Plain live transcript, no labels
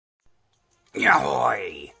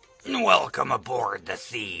Ahoy! Welcome aboard the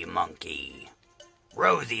Sea Monkey.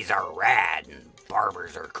 Rosies are rad and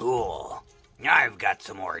barbers are cool. I've got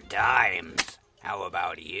some more dimes. How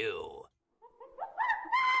about you?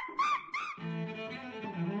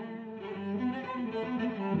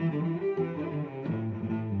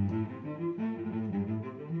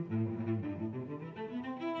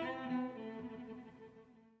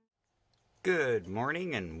 Good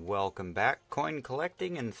morning and welcome back, coin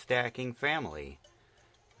collecting and stacking family.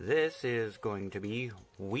 This is going to be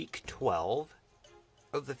week 12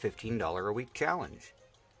 of the $15 a week challenge.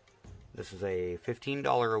 This is a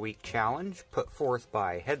 $15 a week challenge put forth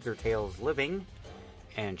by Heads or Tails Living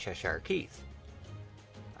and Cheshire Keith.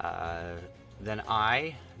 Then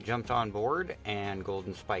I jumped on board, and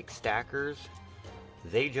Golden Spike Stackers,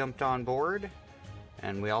 they jumped on board.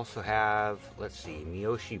 And we also have, let's see,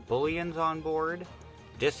 Miyoshi Bullion's on board,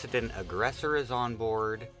 Dissident Aggressor is on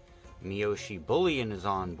board, Miyoshi Bullion is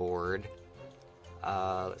on board,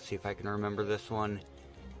 let's see if I can remember this one,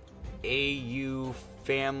 AU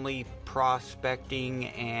Family Prospecting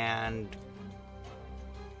and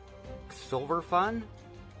Silver Fun?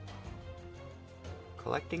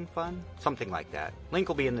 Collecting Fun? Something like that. Link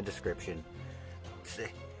will be in the description.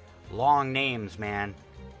 Long names, man.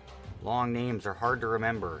 Long names are hard to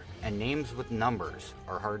remember, and names with numbers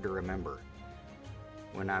are hard to remember.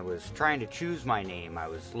 When I was trying to choose my name, I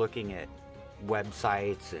was looking at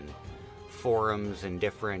websites and forums and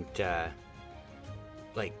different,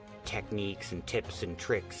 like, techniques and tips and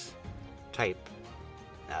tricks type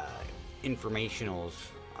informationals,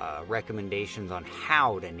 recommendations on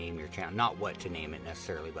how to name your channel. Not what to name it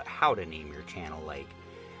necessarily, but how to name your channel, like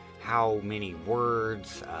how many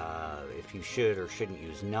words, if you should or shouldn't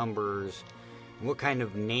use numbers, and what kind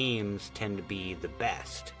of names tend to be the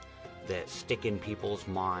best that stick in people's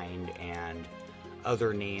mind, and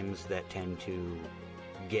other names that tend to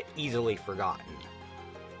get easily forgotten.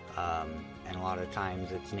 And a lot of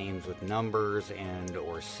times it's names with numbers and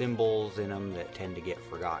or symbols in them that tend to get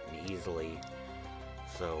forgotten easily.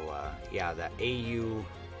 So yeah, the AU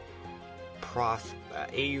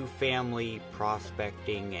Family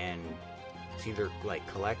Prospecting, and it's either like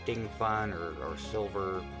Collecting Fun or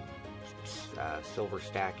Silver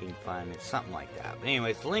Stacking Fun. It's something like that. But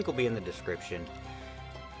anyways, the link will be in the description.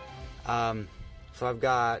 So I've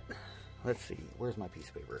got, let's see, where's my piece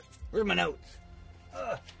of paper? Where's my notes?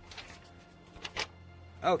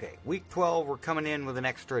 Okay, week 12, we're coming in with an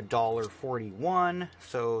extra $1.41,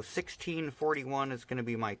 so $16.41 is going to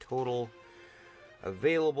be my total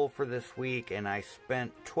available for this week, and I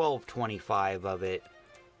spent $12.25 of it.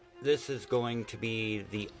 This is going to be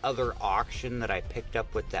the other auction that I picked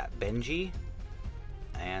up with that Benji,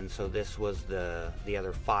 and so this was the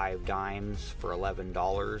other 5 dimes for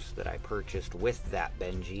 $11 that I purchased with that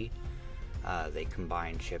Benji. They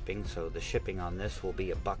combined shipping, so the shipping on this will be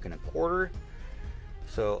 $1.25.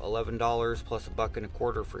 So $11 plus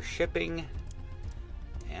 $1.25 for shipping,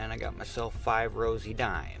 and I got myself 5 rosy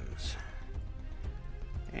dimes.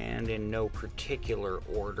 And in no particular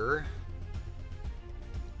order,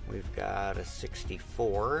 we've got a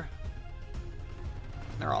 64.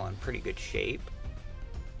 They're all in pretty good shape.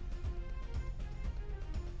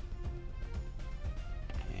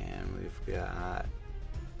 And we've got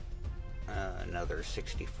another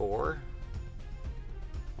 64.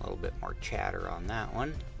 A little bit more chatter on that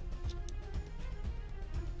one.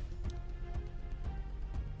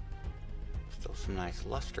 Still some nice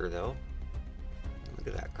luster though. Look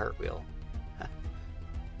at that cartwheel.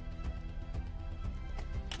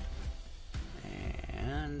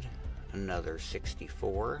 And another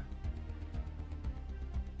 64.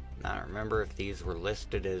 I don't remember if these were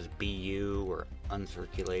listed as BU or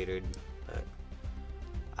uncirculated, but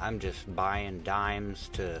I'm just buying dimes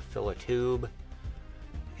to fill a tube,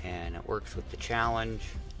 and it works with the challenge.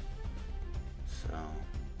 So,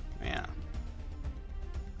 yeah.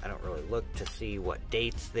 I don't really look to see what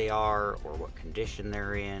dates they are or what condition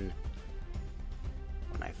they're in.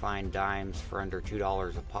 When I find dimes for under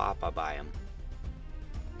 $2 a pop, I buy them.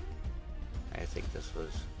 I think this was,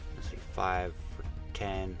 let's see, 5 for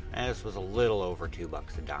 10. And this was a little over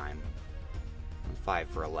 $2 a dime. 5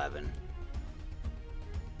 for 11.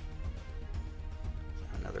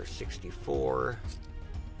 Another 64.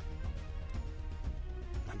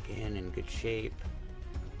 Again, in good shape.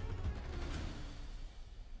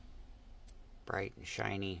 Bright and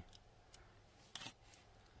shiny.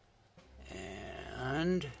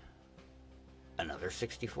 And another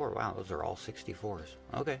 64. Wow, those are all 64s.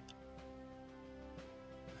 Okay.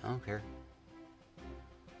 I don't care.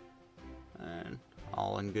 And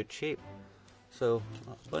all in good shape. So,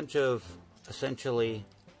 a bunch of essentially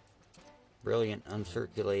brilliant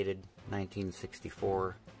uncirculated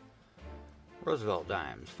 1964 Roosevelt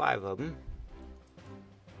dimes, 5 of them.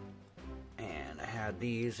 And I had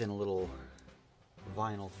these in a little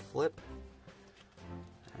vinyl flip,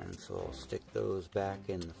 and so I'll stick those back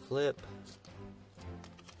in the flip.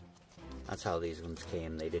 That's how these ones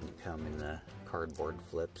came. They didn't come in the cardboard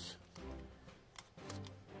flips.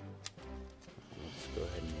 Let's go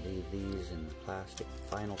ahead and leave these in the plastic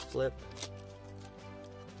vinyl flip.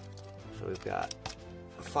 So we've got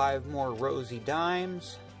 5 more Rosie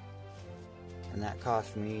dimes, and that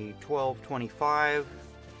cost me $12.25.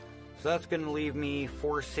 So that's going to leave me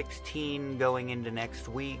 $4.16 going into next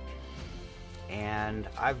week. And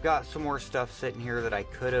I've got some more stuff sitting here that I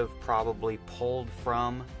could have probably pulled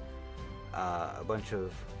from a bunch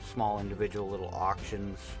of small individual little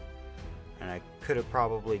auctions, and I could have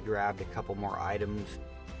probably grabbed a couple more items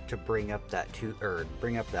to bring up that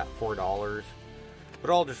 $4. But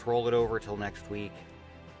I'll just roll it over till next week,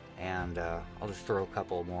 and I'll just throw a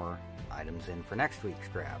couple more items in for next week's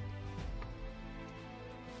grab.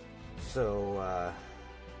 So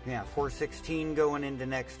yeah, $4.16 going into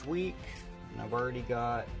next week, and I've already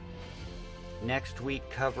got next week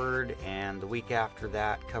covered and the week after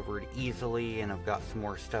that covered easily, and I've got some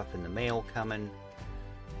more stuff in the mail coming,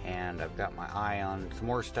 and I've got my eye on some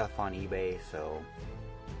more stuff on eBay, so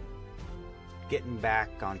getting back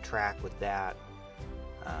on track with that.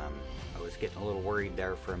 I was getting a little worried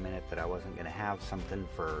there for a minute that I wasn't going to have something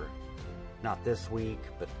for not this week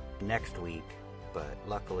but next week, but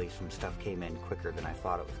luckily some stuff came in quicker than I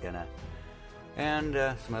thought it was gonna, and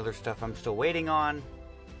some other stuff I'm still waiting on.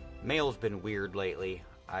 Mail's been weird lately.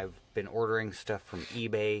 I've been ordering stuff from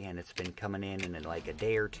eBay, and it's been coming in like a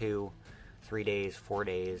day or two, 3 days, 4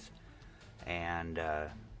 days, and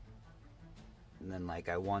then like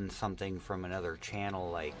I won something from another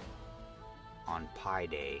channel like on Pi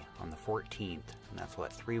Day on the 14th, and that's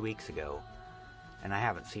what, 3 weeks ago, and I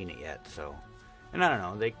haven't seen it yet. So, and I don't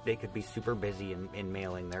know, they could be super busy in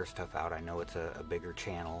mailing their stuff out. I know it's a bigger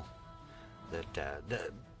channel,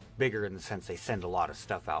 that bigger in the sense they send a lot of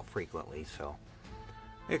stuff out frequently, so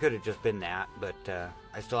it could have just been that, but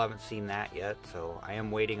I still haven't seen that yet, so I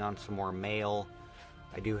am waiting on some more mail.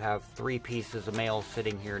 I do have 3 pieces of mail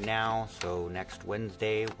sitting here now, so next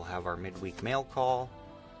Wednesday we'll have our midweek mail call.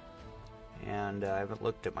 And I haven't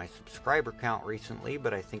looked at my subscriber count recently,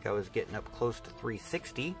 but I think I was getting up close to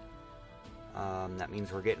 360. That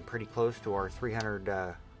means we're getting pretty close to our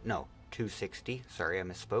 260. Sorry, I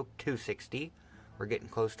misspoke. 260. We're getting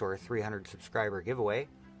close to our 300 subscriber giveaway.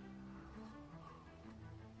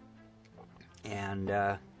 And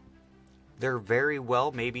there very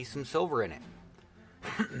well may be some silver in it.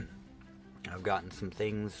 I've gotten some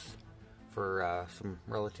things for some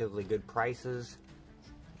relatively good prices,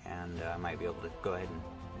 and I might be able to go ahead and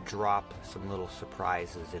drop some little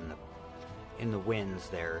surprises in the wins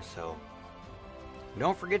there. So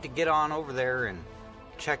don't forget to get on over there and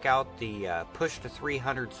check out the Push to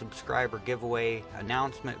 300 subscriber giveaway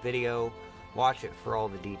announcement video. Watch it for all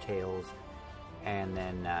the details, and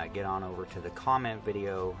then get on over to the comment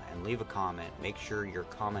video and leave a comment. Make sure your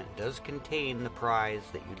comment does contain the prize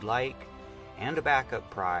that you'd like and a backup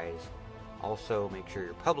prize. Also, make sure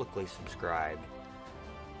you're publicly subscribed.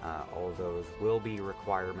 All of those will be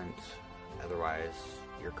requirements, otherwise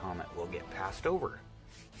your comment will get passed over,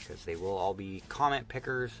 because they will all be comment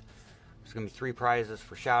pickers. There's going to be 3 prizes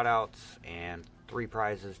for shoutouts and 3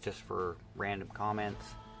 prizes just for random comments.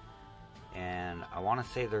 And I want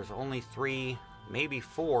to say there's only 3, maybe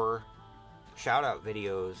 4 shoutout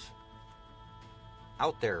videos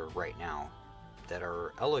out there right now that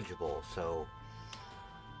are eligible, so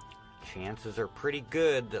chances are pretty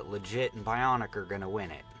good that Legit and Bionic are going to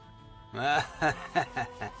win it.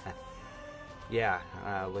 Yeah,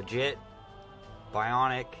 Legit,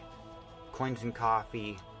 Bionic, Coins and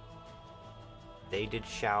Coffee, they did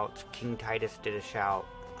shouts. King Titus did a shout,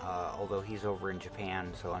 although he's over in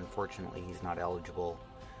Japan, so unfortunately he's not eligible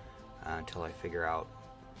until I figure out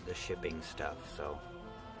the shipping stuff. So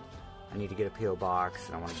I need to get a P.O. box,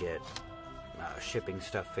 and I want to get shipping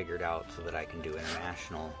stuff figured out so that I can do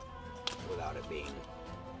international without it being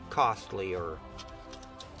costly or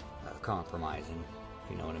compromising,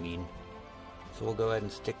 if you know what I mean. So we'll go ahead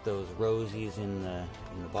and stick those Rosies in the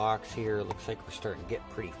box here. It looks like we're starting to get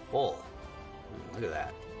pretty full. Look at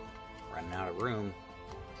that, running out of room.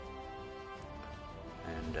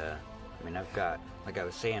 And I mean, I've got, like I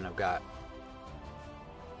was saying, I've got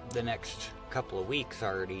the next couple of weeks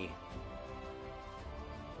already,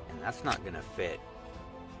 and that's not gonna fit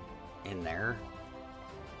in there.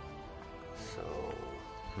 So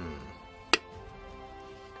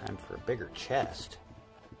time for a bigger chest,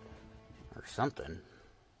 something.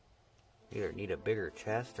 Either need a bigger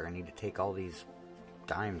chest or I need to take all these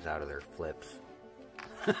dimes out of their flips.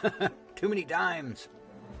 Too many dimes.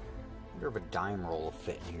 I wonder if a dime roll will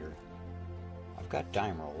fit in here. I've got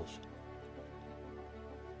dime rolls.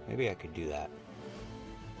 Maybe I could do that.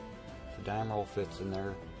 If a dime roll fits in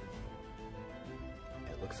there,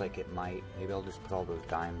 it looks like it might. Maybe I'll just put all those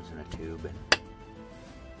dimes in a tube and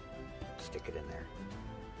stick it in there.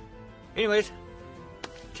 Anyways,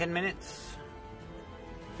 10 minutes,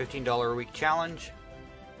 $15 a week challenge,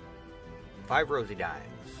 5 rosy dimes,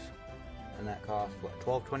 and that cost what,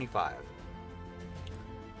 $12.25.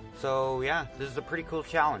 So yeah, this is a pretty cool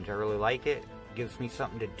challenge. I really like it. Gives me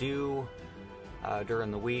something to do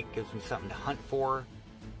during the week. Gives me something to hunt for.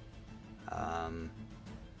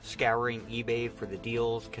 Scouring eBay for the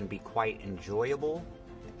deals can be quite enjoyable.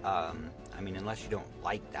 I mean, unless you don't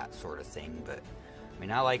like that sort of thing, but I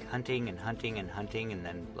mean, I like hunting and hunting and hunting, and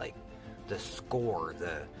then like the score,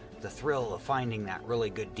 the thrill of finding that really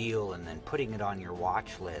good deal and then putting it on your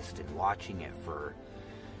watch list and watching it for,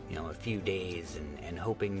 you know, a few days and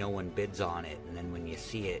hoping no one bids on it, and then when you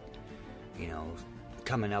see it, you know,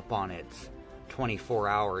 coming up on its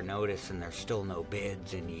 24-hour notice and there's still no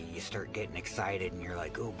bids, and you start getting excited and you're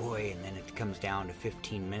like, oh boy, and then it comes down to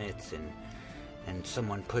 15 minutes and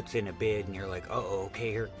someone puts in a bid and you're like, uh-oh,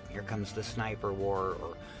 okay, here comes the sniper war,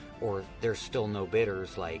 or there's still no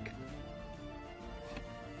bidders, like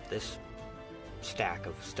this stack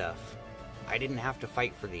of stuff. I didn't have to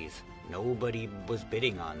fight for these. Nobody was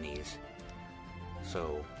bidding on these.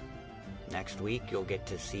 So next week you'll get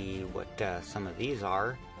to see what some of these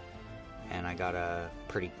are, and I got a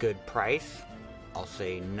pretty good price. I'll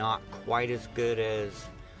say not quite as good as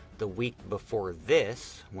the week before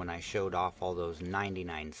this when I showed off all those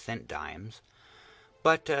 99-cent dimes,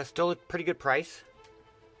 but still a pretty good price,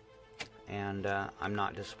 and I'm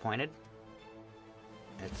not disappointed.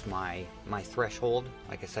 It's my threshold.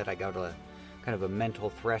 Like I said, I got a kind of a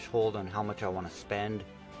mental threshold on how much I want to spend,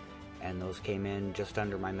 and those came in just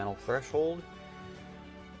under my mental threshold,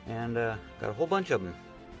 and got a whole bunch of them,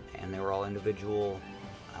 and they were all individual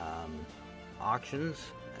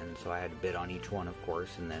auctions, and so I had to bid on each one, of course,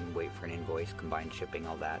 and then wait for an invoice, combined shipping,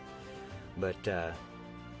 all that. But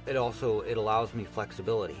it allows me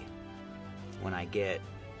flexibility. When I get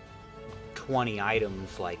 20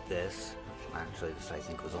 items like this, actually this I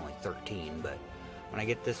think was only 13, but when I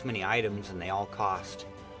get this many items and they all cost,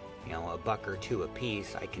 you know, $1 or $2 a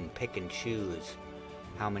piece, I can pick and choose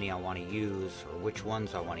how many I want to use or which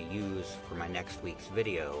ones I want to use for my next week's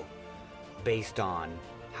video based on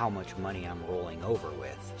how much money I'm rolling over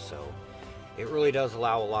with. So it really does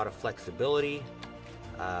allow a lot of flexibility.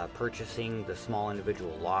 Purchasing the small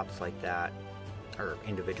individual lots like that, or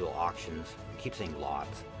individual auctions, I keep saying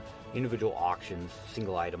lots, individual auctions,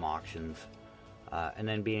 single item auctions, and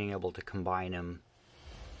then being able to combine them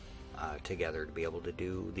together to be able to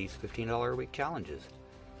do these $15 a week challenges.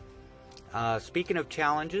 Speaking of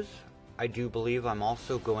challenges, I do believe I'm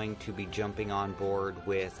also going to be jumping on board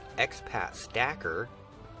with Expat Stacker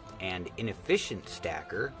and Inefficient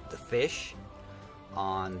Stacker, the fish,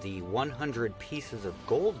 on the 100 pieces of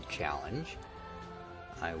gold challenge.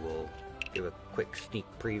 I will give a quick sneak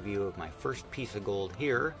preview of my first piece of gold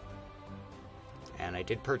here. And I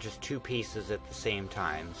did purchase 2 pieces at the same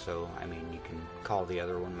time, so I mean, you can call the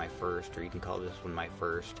other one my first, or you can call this one my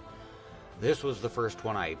first. This was the first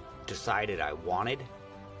one I decided I wanted,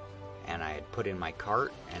 and I had put in my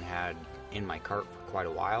cart and had in my cart for quite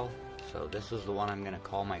a while. So this is the one I'm going to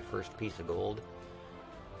call my first piece of gold,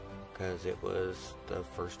 because it was the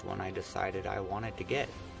first one I decided I wanted to get.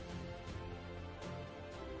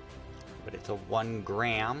 But it's a 1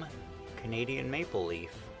 gram Canadian maple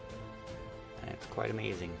leaf, and it's quite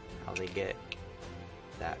amazing how they get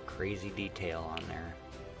that crazy detail on there.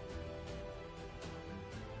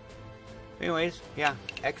 Anyways, yeah,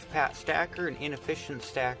 Expat Stacker and Inefficient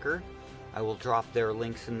Stacker, I will drop their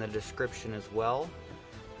links in the description as well.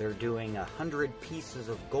 They're doing 100 pieces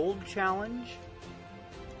of gold challenge,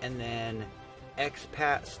 and then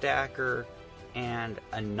Expat Stacker and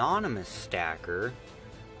Anonymous Stacker,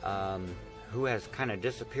 who has kind of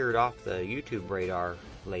disappeared off the YouTube radar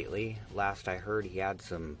lately. Last I heard, he had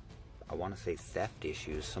some, I want to say, theft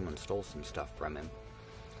issues. Someone stole some stuff from him.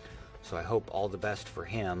 So I hope all the best for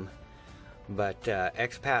him. But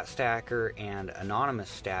Expat Stacker and Anonymous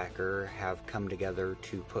Stacker have come together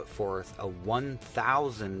to put forth a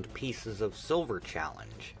 1,000 pieces of silver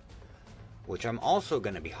challenge, which I'm also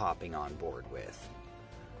going to be hopping on board with.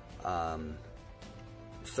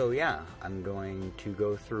 So yeah, I'm going to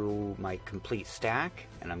go through my complete stack,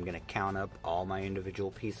 and I'm going to count up all my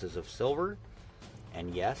individual pieces of silver,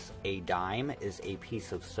 And yes, a dime is a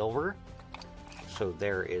piece of silver. So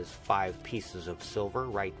there is 5 pieces of silver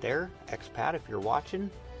right there. Expat, if you're watching.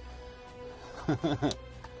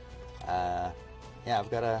 Yeah,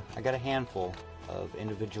 I got a handful of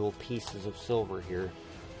individual pieces of silver here.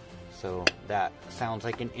 So that sounds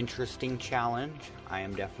like an interesting challenge. I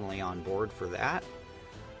am definitely on board for that.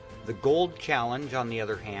 The gold challenge, on the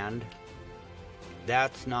other hand,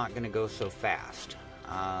 that's not going to go so fast.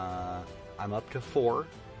 I'm up to 4.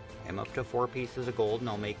 I'm up to 4 pieces of gold, and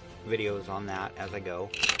I'll make videos on that as I go.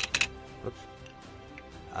 Oops.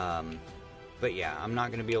 But yeah, I'm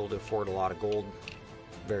not going to be able to afford a lot of gold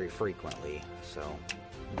very frequently, so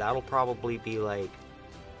that'll probably be like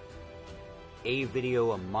a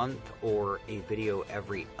video a month or a video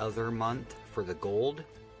every other month for the gold.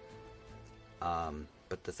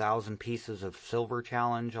 But the 1,000 pieces of silver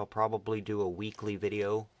challenge, I'll probably do a weekly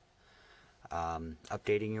video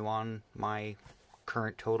updating you on my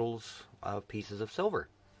current totals of pieces of silver.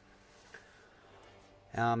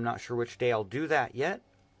 I'm not sure which day I'll do that yet,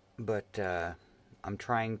 but I'm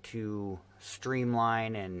trying to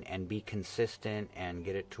streamline and be consistent and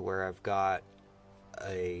get it to where I've got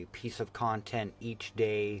a piece of content each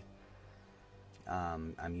day.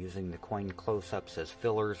 I'm using the coin close-ups as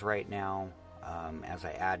fillers right now, as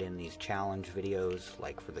I add in these challenge videos,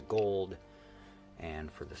 like for the gold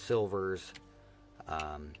and for the silvers.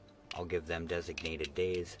 I'll give them designated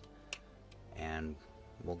days, and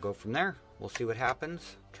we'll go from there. We'll see what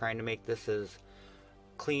happens. Trying to make this as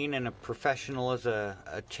clean and a professional as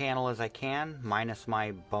a channel as I can, minus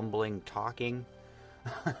my bumbling talking.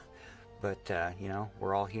 But, you know,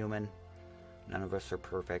 we're all human. None of us are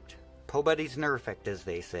perfect. Pobody's nerfect, as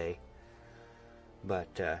they say.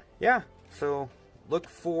 But, yeah. So, look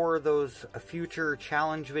for those future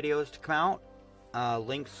challenge videos to come out.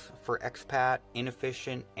 Links for Expat,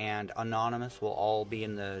 Inefficient, and Anonymous will all be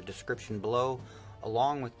in the description below,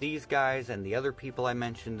 along with these guys and the other people I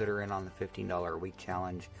mentioned that are in on the $15 a week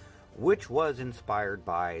challenge, which was inspired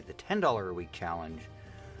by the $10 a week challenge,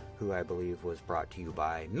 who I believe was brought to you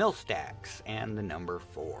by Millstacks and the number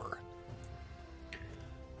 4.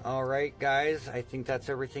 Alright guys, I think that's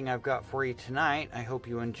everything I've got for you tonight. I hope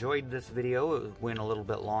you enjoyed this video. It went a little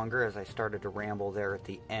bit longer as I started to ramble there at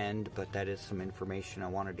the end, but that is some information I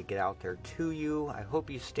wanted to get out there to you. I hope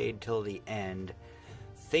you stayed till the end.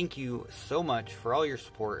 Thank you so much for all your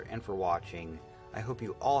support and for watching. I hope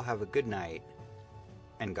you all have a good night,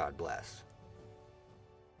 and God bless.